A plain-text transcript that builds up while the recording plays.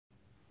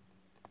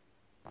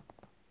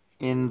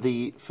In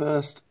the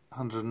first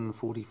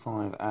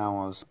 145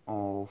 hours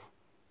of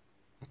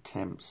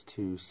attempts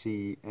to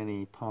see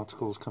any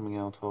particles coming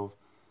out of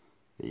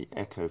the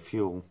ECCO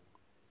fuel,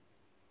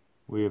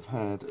 we have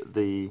had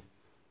the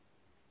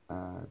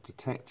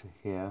detector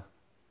here,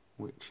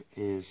 which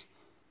is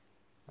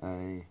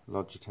a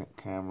Logitech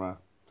camera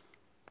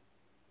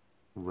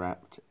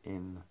wrapped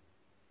in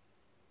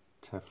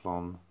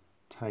Teflon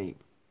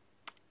tape.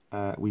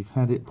 We've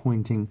had it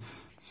pointing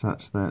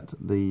such that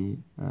the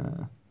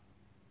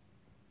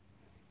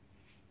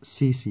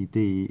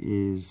CCD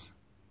is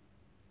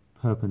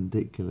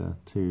perpendicular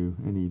to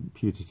any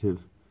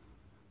putative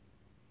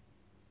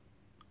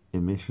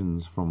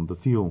emissions from the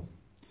fuel.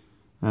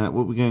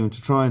 What we're going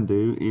to try and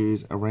do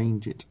is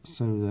arrange it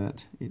so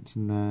that it's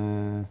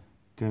now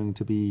going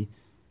to be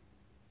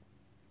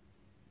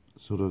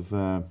sort of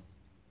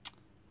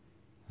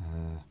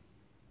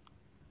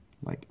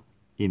like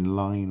in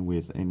line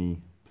with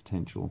any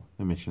potential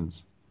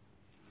emissions.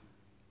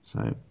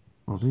 So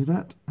I'll do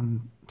that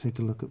and take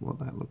a look at what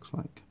that looks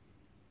like.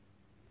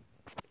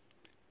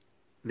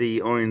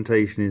 The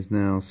orientation is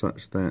now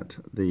such that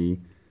the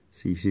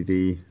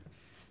CCD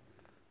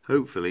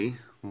hopefully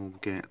will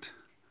get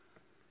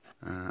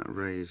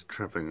rays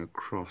travelling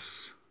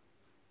across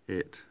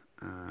it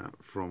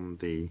from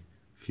the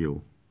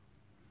fuel.